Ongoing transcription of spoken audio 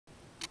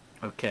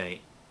Okay,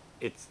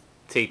 it's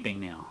taping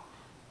now.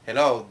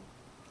 Hello,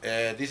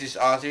 this is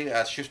Ozzy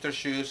at Schuster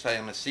Shoes. I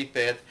am a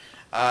Cped,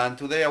 and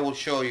today I will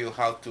show you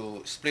how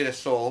to split a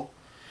sole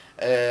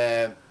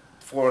uh,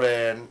 for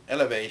an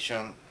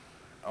elevation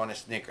on a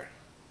sneaker.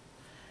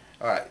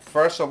 Alright,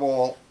 first of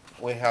all,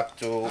 we have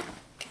to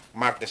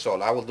mark the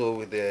sole. I will do it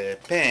with the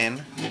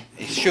pen.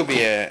 It should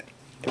be a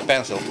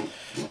pencil,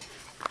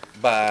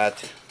 but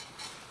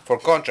for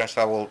contrast,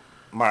 I will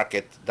mark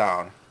it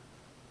down.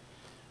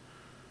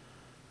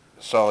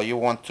 So you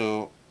want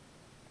to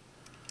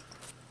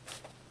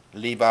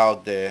leave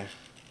out the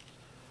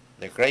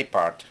gray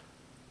part.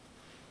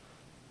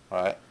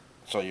 Alright,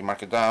 so you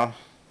mark it down.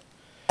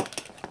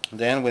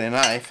 Then with a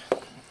knife,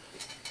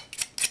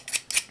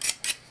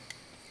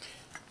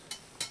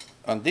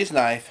 on this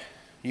knife,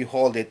 you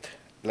hold it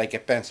like a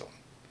pencil.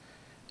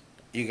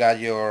 You got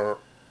your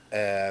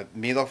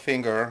middle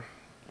finger,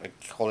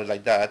 like, hold it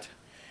like that,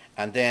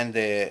 and then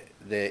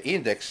the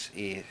index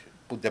is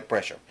put the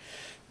pressure.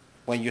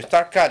 When you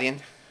start cutting,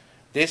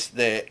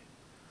 the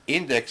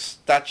index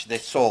touch the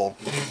sole,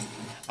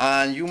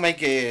 and you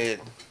make a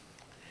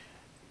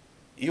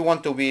you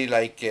want to be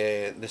like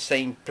the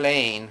same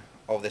plane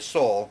of the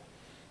sole,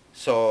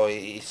 so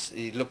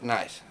it look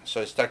nice.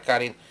 So start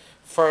cutting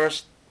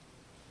first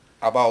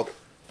about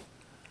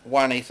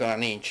 1/8 of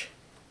an inch.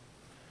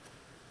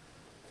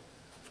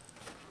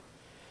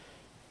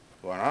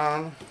 Going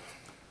on.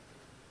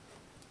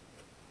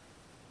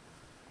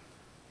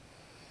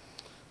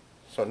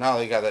 So now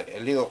you got a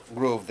little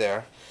groove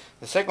there.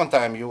 The second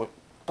time you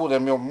put a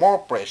more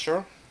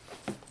pressure,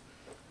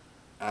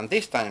 and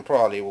this time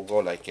probably will go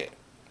like a,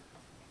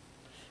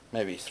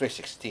 maybe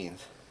 3/16.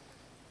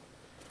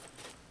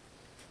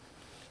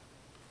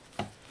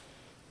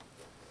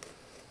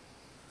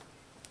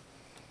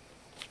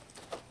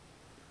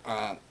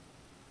 And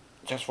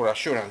just for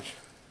assurance,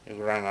 you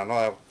run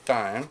another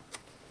time,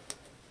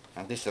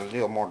 and this is a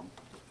little more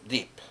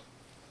deep.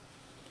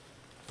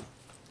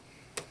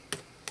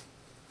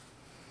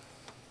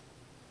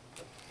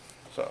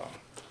 So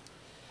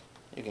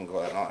you can go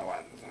another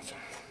one.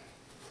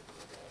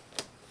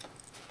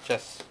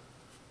 Just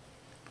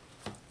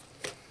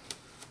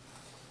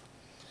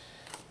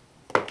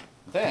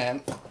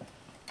then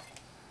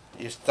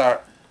you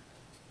start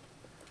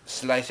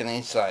slicing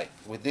inside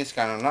with this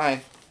kind of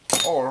knife,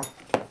 or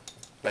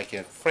like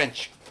a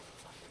French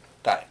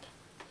type.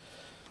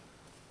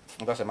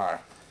 It doesn't matter.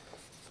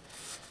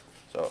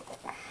 So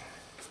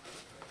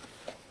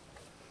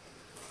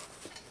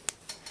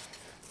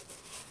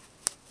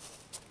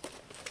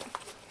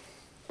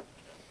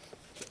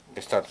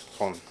it starts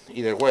from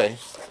either way.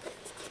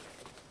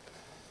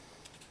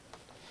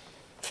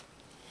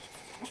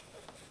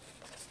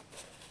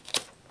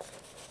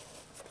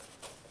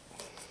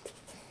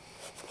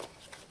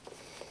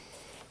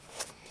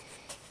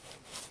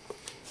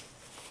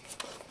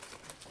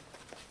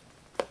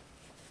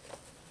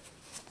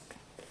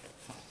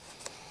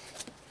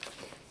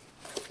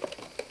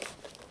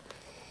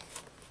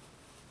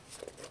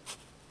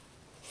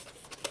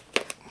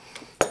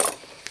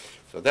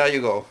 So there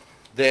you go.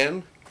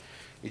 Then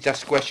it's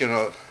just a question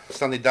of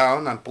sand it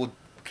down and put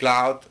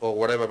cloud or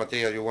whatever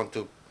material you want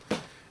to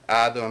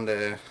add on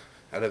the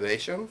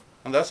elevation,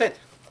 and that's it.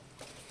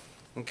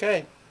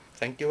 Okay,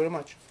 thank you very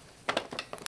much.